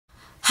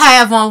Hi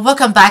everyone,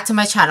 welcome back to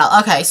my channel.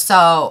 Okay,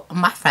 so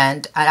my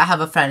friend, I have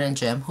a friend in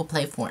gym who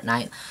play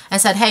Fortnite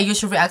and said, hey, you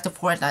should react to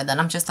Fortnite.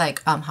 And I'm just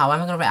like, how am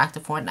I gonna react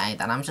to Fortnite?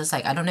 And I'm just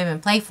like, I don't even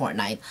play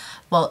Fortnite.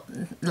 Well,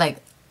 like,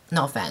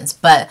 no offense,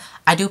 but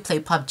I do play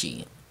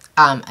PUBG.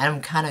 And I'm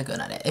kind of good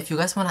at it. If you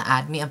guys want to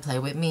add me and play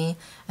with me,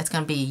 it's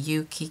gonna be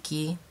you,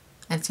 Kiki,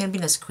 and it's gonna be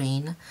on the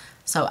screen.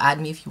 So add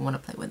me if you want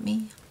to play with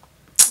me.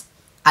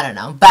 I don't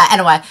know, but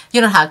anyway, you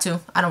don't have to.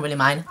 I don't really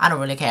mind. I don't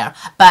really care.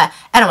 But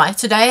anyway,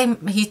 today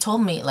he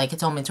told me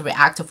to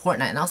react to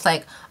Fortnite, and I was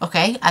like,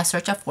 okay. I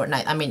searched up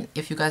Fortnite. I mean,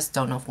 if you guys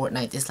don't know,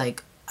 Fortnite is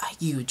like a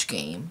huge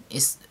game.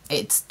 It's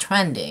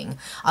trending.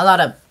 A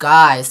lot of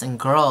guys and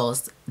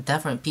girls,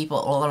 different people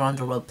all around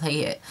the world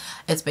play it.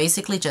 It's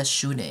basically just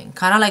shooting,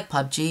 kind of like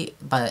PUBG,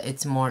 but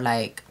it's more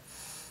like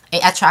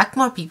it attracts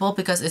more people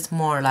because it's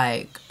more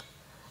like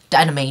the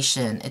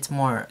animation. It's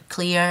more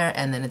clear,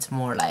 and then it's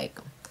more like,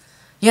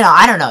 you know,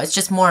 I don't know. It's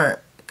just more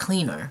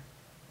cleaner.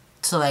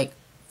 So, like,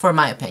 for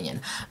my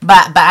opinion.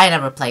 But I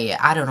never play it.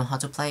 I don't know how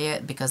to play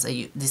it because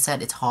they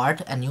said it's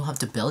hard and you have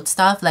to build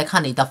stuff. Like,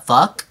 honey, the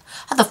fuck?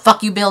 How the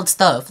fuck you build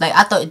stuff? Like,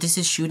 I thought this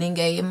is shooting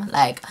game.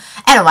 Like,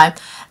 anyway,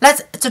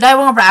 today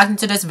we're gonna react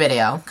into this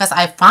video because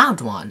I found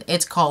one.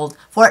 It's called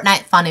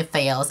Fortnite Funny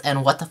Fails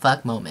and What the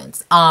Fuck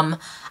Moments. I'm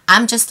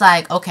just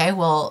like, okay,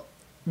 well,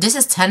 this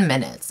is 10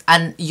 minutes.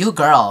 And you,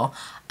 girl,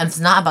 I'm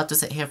not about to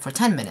sit here for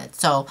 10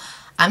 minutes. So,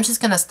 I'm just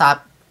gonna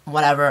stop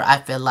whatever I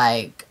feel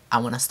like I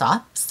want to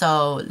stop.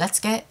 So let's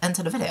get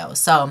into the video.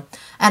 So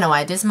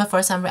anyway, this is my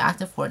first time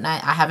reacting to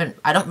Fortnite.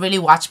 I don't really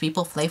watch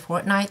people play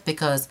Fortnite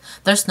because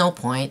there's no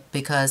point,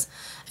 because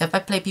if I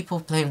play people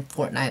playing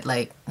Fortnite,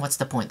 like, what's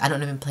the point? I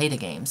don't even play the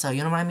game. So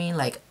you know what I mean?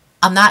 Like,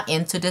 I'm not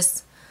into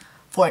this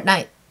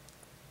Fortnite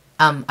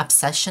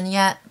obsession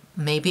yet.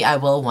 Maybe I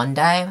will one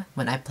day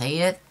when I play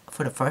it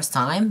for the first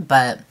time,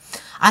 but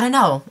I don't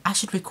know. I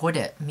should record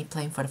it, me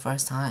playing for the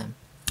first time.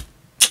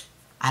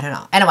 I don't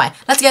know. Anyway,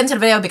 let's get into the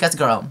video because,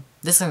 girl,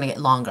 this is gonna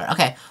get longer.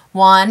 Okay,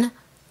 1,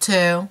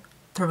 2,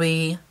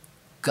 3,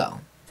 go.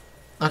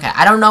 Okay,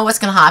 I don't know what's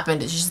gonna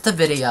happen. It's just a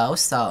video,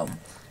 so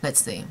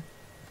let's see.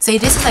 See,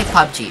 this is like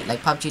PUBG.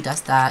 Like, PUBG does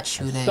that,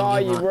 shooting. I saw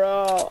you,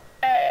 bro.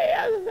 Hey,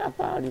 I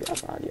found you.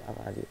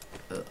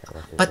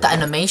 But the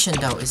animation,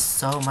 though, is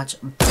so much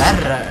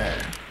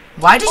better.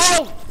 Why did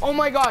you... Oh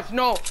my gosh,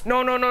 no,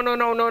 Lord,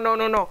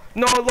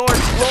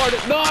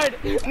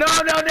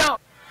 no.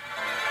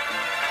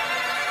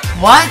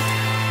 What?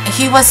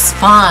 He was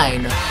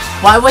fine.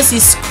 Why was he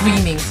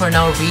screaming for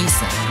no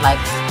reason? Like,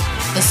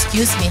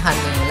 excuse me, honey.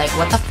 Like,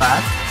 what the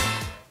fuck?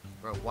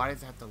 Bro, why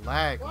does it have to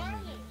lag on me?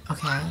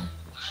 Okay.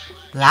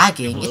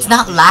 Lagging? It's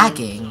not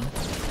lagging.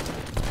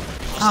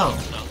 Oh.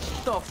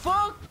 The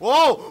fuck?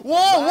 Whoa!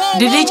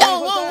 Did he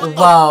just...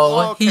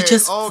 Whoa, Okay, he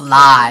just okay.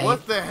 fly.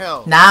 What the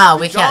hell? Now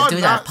we Did y'all can't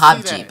do that not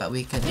see PUBG, that? but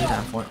we can do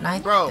that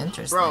Fortnite. Bro,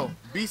 Interesting.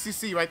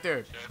 BCC right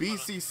there.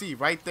 BCC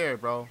right there,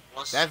 bro.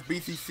 That's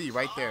BCC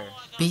right there.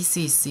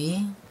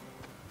 BCC?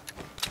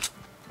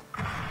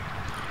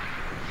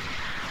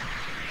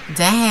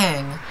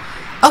 Dang.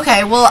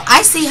 Okay, well,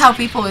 I see how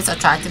people is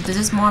attracted to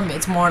this more.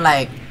 It's more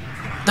like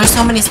there's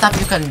so many stuff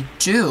you can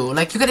do.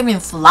 Like, you can even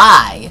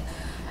fly.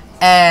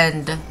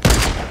 And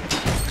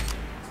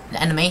the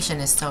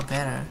animation is so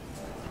better.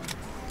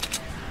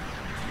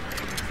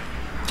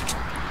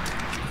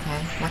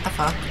 Okay, what the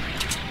fuck?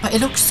 But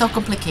it looks so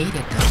complicated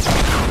though.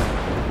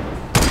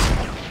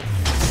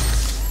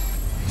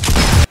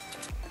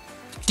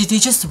 Did he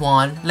just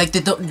won? Like,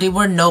 they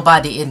were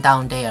nobody in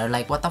down there.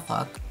 Like, what the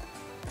fuck?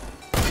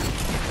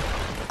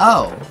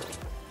 Oh.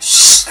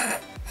 Shh.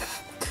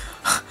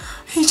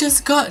 He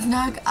just got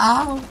knocked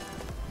out.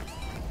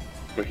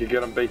 We could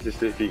get on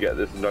BCC if you get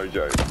this, no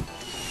joke.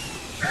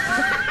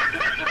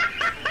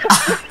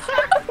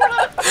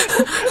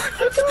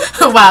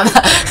 Wow,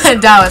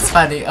 that was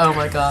funny. Oh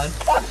my god.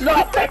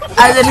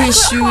 And then he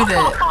shoot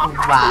it.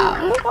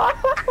 Wow.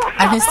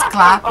 And he's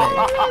clapping.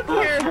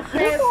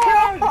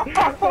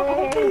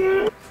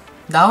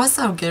 That was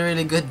some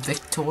really good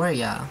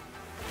Victoria.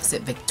 Is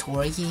it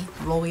Victoria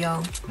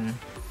Royale?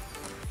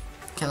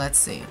 Okay, let's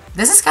see.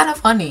 This is kind of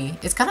funny.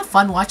 It's kind of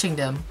fun watching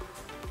them.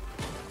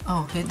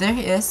 Oh, there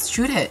he is.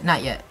 Shoot it.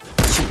 Not yet.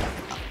 Shoot.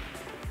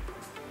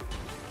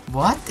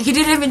 What? He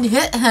didn't even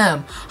hit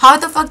him. How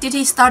the fuck did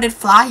he started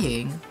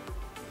flying?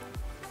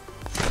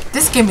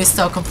 This game is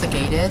so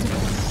complicated.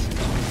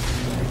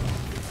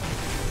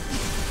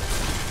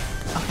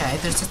 Okay,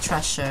 there's a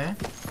treasure.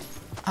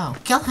 Oh,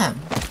 kill him.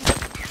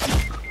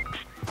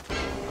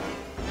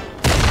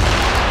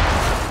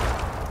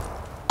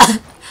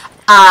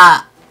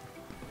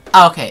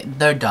 Okay,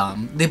 they're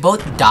dumb. They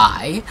both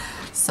die.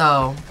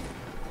 So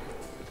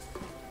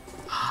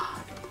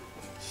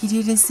he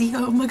didn't see.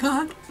 Oh my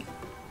god.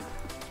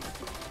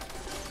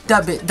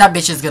 That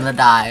bitch is gonna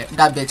die.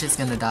 That bitch is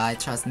gonna die,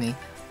 trust me.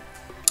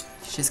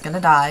 She's gonna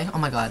die. Oh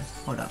my god.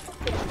 Hold up.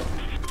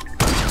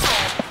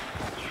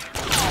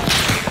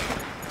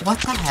 What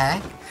the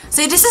heck?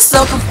 See, this is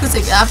so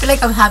confusing. I feel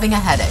like I'm having a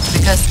headache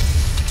because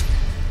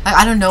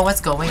I don't know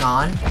what's going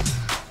on.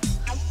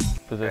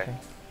 Position.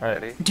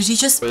 Alright. Did he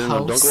just pose?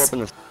 Don't go up in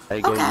this. Hey,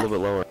 go a Okay. little bit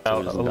lower so Oh,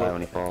 he doesn't die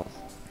when he falls.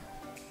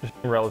 Just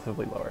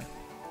relatively lower.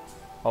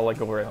 I'll like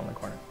go right on the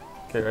corner.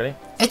 Okay, ready?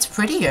 It's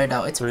pretty here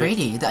though. It's 3,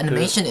 pretty. The 2,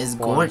 animation is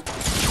 1. gorgeous.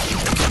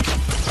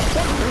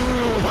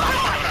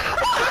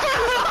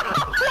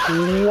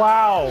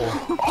 Wow!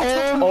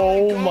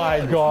 Oh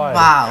my god!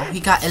 Wow, he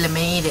got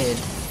eliminated.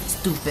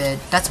 Stupid.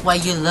 That's why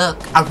you look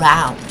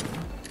around.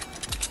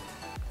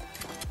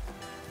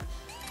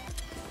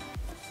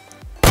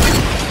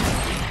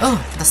 Oh,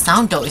 the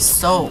sound though is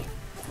so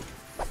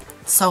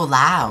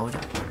loud.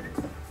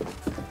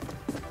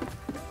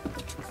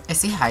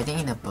 Is he hiding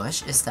in a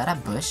bush? Is that a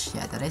bush?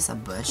 Yeah, that is a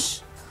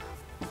bush.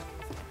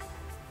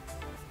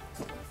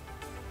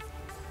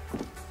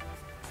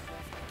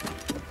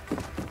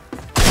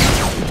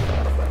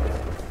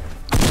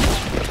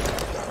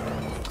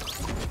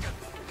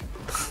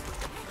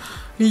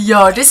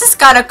 Yo, this is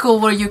kind of cool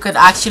where you could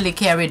actually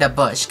carry the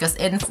bush. Because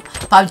in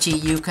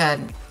PUBG, you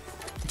can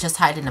just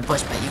hide in a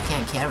bush, but you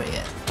can't carry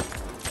it.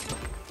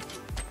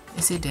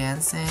 Is he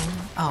dancing?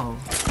 Oh.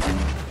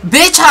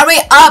 Bitch, hurry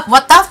up!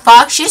 What the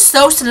fuck? She's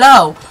so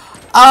slow.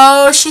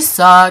 Oh, she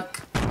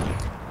suck.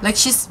 Like,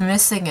 she's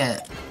missing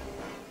it.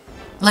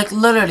 Like,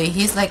 literally,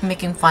 he's like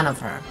making fun of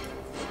her.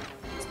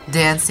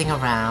 Dancing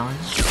around.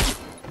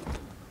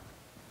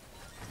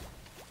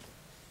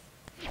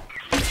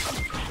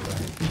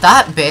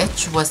 That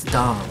bitch was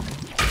dumb.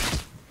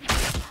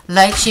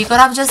 Like, she could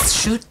have just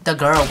shoot the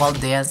girl while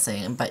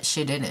dancing, but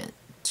she didn't.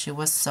 She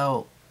was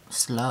so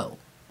slow.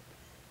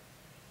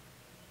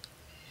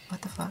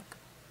 What the fuck?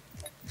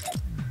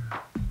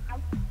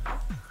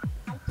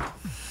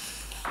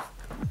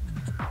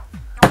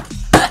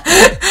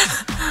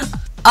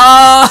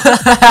 Oh!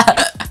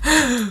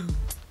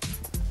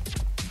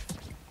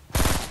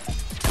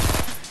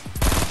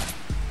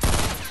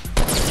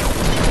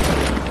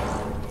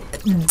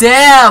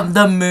 Damn,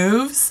 the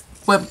moves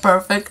went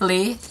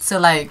perfectly to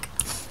like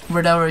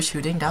where they were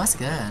shooting. That was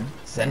good.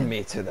 Send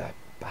me to that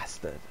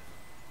bastard.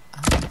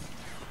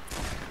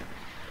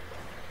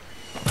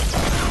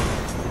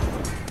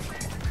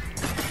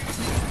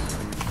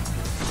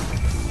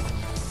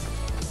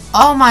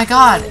 Oh my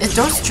god, is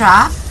those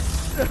trap?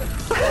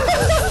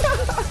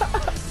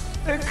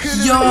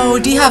 Yo,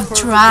 they have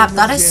trap.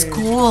 That is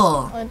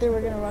cool. I think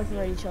we're gonna rock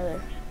for each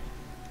other.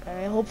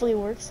 Alright, hopefully it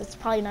works. It's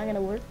probably not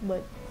gonna work,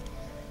 but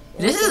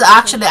This is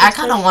actually, I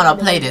kind of want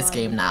to play this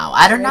game now.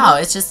 I don't know,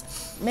 it's just,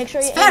 make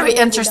sure it's you very aim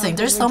it interesting. down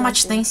There's when so we're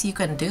much jumping. things you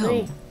can do.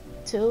 3,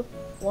 2,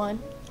 1.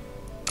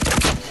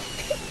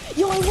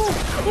 Yo, it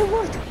worked! It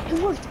worked! It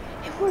worked!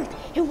 It worked!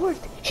 It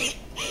worked! It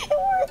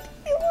worked!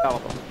 It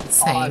worked!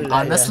 Same.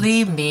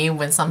 Honestly, me,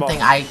 when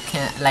something I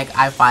can, like,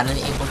 I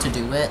finally able to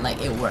do it, like,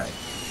 it worked.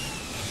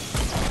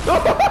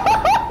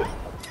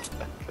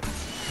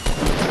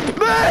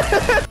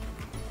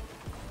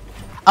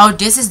 Oh,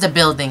 this is the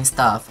building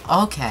stuff.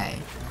 Okay.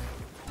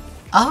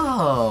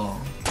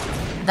 Oh.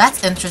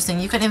 That's interesting.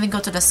 You can even go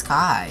to the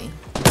sky.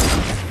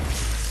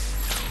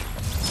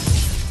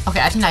 Okay,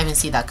 I didn't even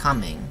see that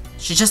coming.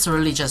 She just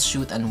really just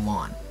shoot and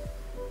won.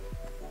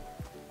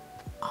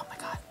 Oh my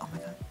god. Oh my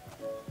god.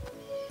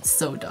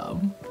 So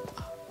dumb.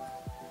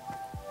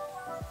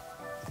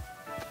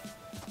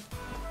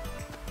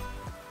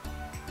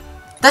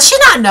 Does she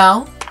not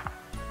know?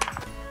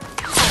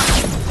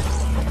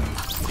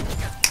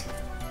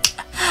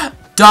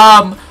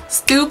 Dumb.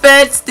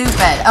 Stupid.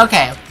 Stupid.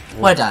 Okay.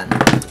 We're done.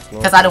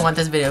 Because I don't want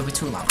this video to be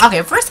too long.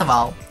 Okay, first of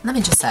all, let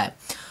me just say.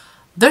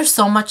 There's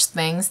so much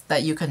things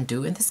that you can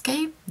do in this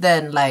game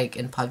than like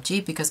in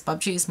PUBG. Because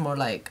PUBG is more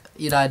like,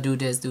 you gotta do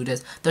this, do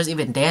this. There's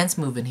even dance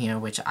move in here,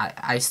 which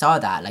I saw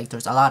that. Like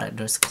there's a lot of,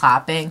 there's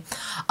clapping.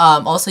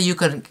 Also you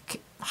can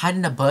hide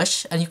in a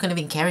bush and you can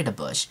even carry the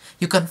bush.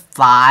 You can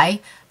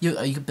fly.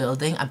 You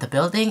building. The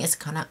building is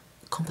kind of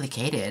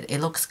complicated. It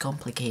looks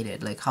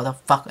complicated. Like how the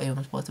fuck are you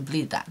supposed to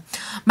believe that?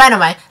 By the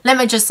way, let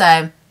me just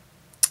say,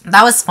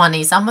 that was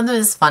funny. Some of it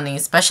is funny,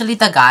 especially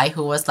the guy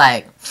who was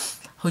like,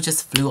 who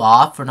just flew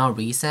off for no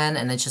reason,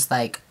 and it's just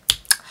like,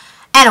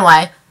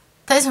 anyway,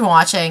 thanks for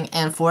watching.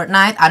 And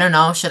Fortnite, I don't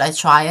know, should I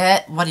try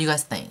it? What do you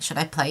guys think? Should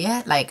I play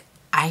it? Like,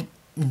 I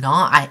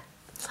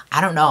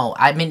don't know.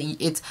 I mean,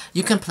 it's,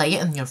 you can play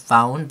it on your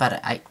phone,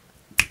 but I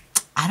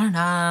don't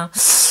know.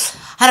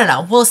 I don't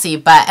know. We'll see.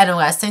 But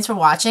anyways, thanks for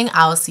watching.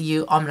 I'll see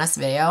you on my next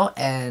video.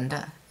 And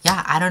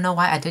yeah, I don't know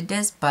why I did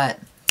this, but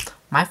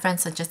my friend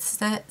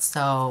suggested it,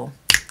 so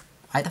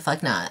why the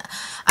fuck not?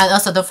 And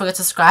also don't forget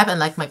to subscribe and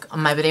like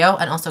my video,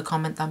 and also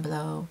comment down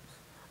below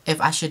if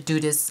I should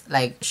do this,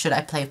 like should I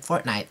play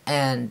Fortnite,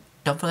 and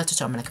don't forget to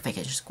join my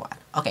notification squad.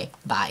 Okay,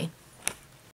 bye.